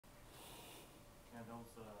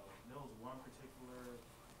there was one particular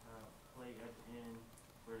play at the end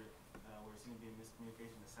where it seemed to be a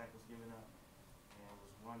miscommunication. The sack was given up, and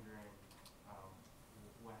was wondering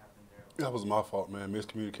what happened there. That was my fault, man.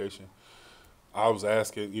 Miscommunication. I was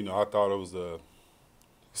asking, I thought it was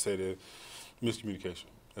say that miscommunication.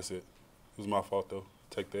 That's it. It was my fault though.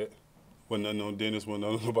 Take that. Wasn't nothing on Dennis. Wasn't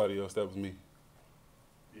nothing on nobody else. That was me.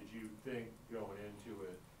 Did you think going into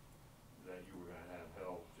it that you were going to have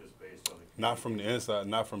help just based on the? Not from the inside.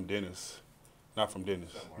 Not from Dennis. Not from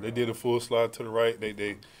Dennis. Somewhere They else. did a full slide to the right.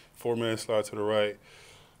 They 4-man slide to the right.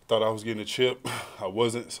 Thought I was getting a chip. I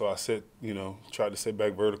wasn't, so I tried to sit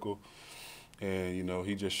back vertical, and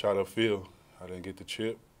he just shot upfield. I didn't get the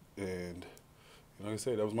chip, and like I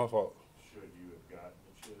said, that was my fault. Should you have gotten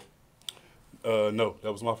the chip? No,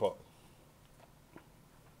 that was my fault.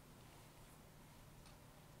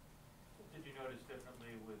 Did you notice differently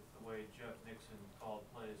with the way Jeff Nixon called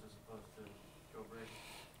plays as opposed to Joe Brady?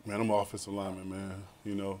 Man, I'm an offensive lineman, man.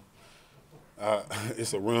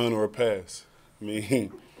 It's a run or a pass. I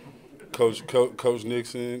mean, Coach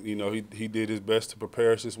Nixon, he did his best to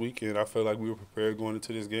prepare us this weekend. I felt like we were prepared going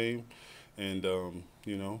into this game, and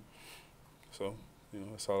so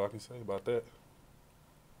that's all I can say about that.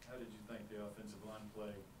 How did you think the offensive line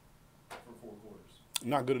played for 4 quarters?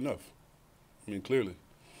 Not good enough. I mean, clearly,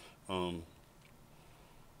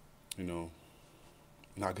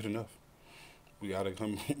 not good enough. We gotta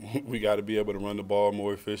come. We gotta be able to run the ball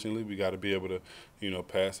more efficiently. We gotta be able to,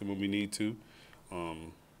 pass it when we need to.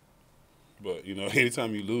 But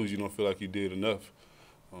anytime you lose, you don't feel like you did enough.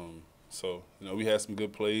 So we had some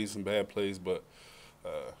good plays, some bad plays, but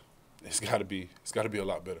it's gotta be a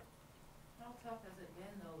lot better. How tough has it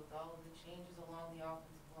been though, with all of the changes along the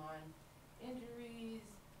offensive line, injuries,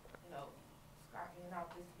 Scott being out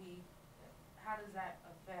this week? How does that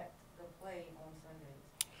affect the play on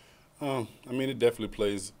Sundays? I mean, it definitely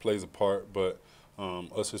plays a part, but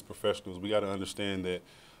us as professionals, we got to understand that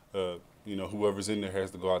whoever's in there has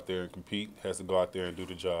to go out there and compete, has to go out there and do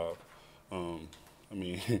the job. I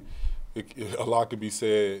mean, a lot could be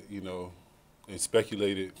said, and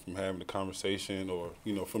speculated from having the conversation or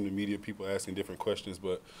from the media, people asking different questions.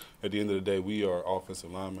 But at the end of the day, we are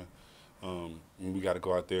offensive linemen, and we got to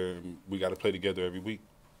go out there and we got to play together every week.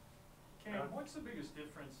 Cam, what's the biggest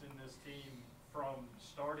difference in this team from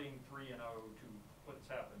starting 3-0 to what's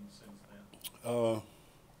happened since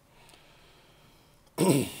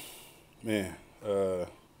then? Man,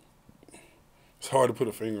 it's hard to put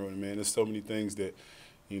a finger on it, man. There's so many things that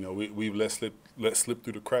we've let slip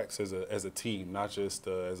through the cracks as a team, not just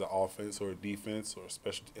as an offense or a defense or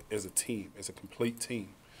as a team, as a complete team.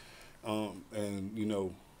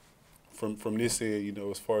 And from this end,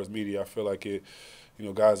 as far as media, I feel like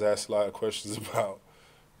guys ask a lot of questions about.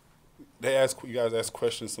 You guys ask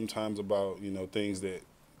questions sometimes about things that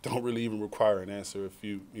don't really even require an answer. If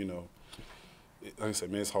like I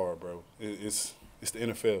said, man, it's hard, bro. It's the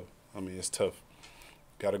NFL. I mean, it's tough.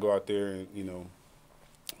 Got to go out there and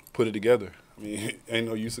put it together. I mean, ain't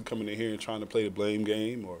no use of coming in here and trying to play the blame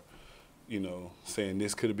game or saying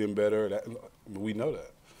this could have been better. We know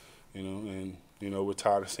that, and we're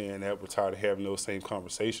tired of saying that. We're tired of having those same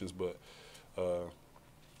conversations, but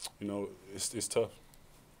it's tough.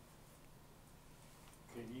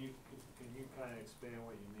 Can you kind of expand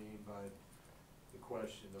what you mean by the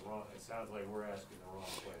question? It sounds like we're asking the wrong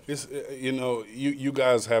question. It's you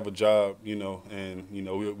guys have a job, and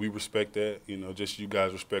we respect that. Just you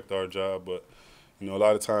guys respect our job, but a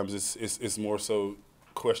lot of times it's more so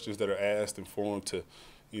questions that are asked and formed to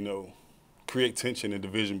create tension and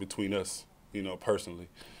division between us, personally,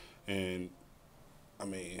 and I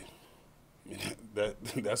mean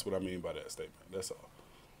that's what I mean by that statement. That's all.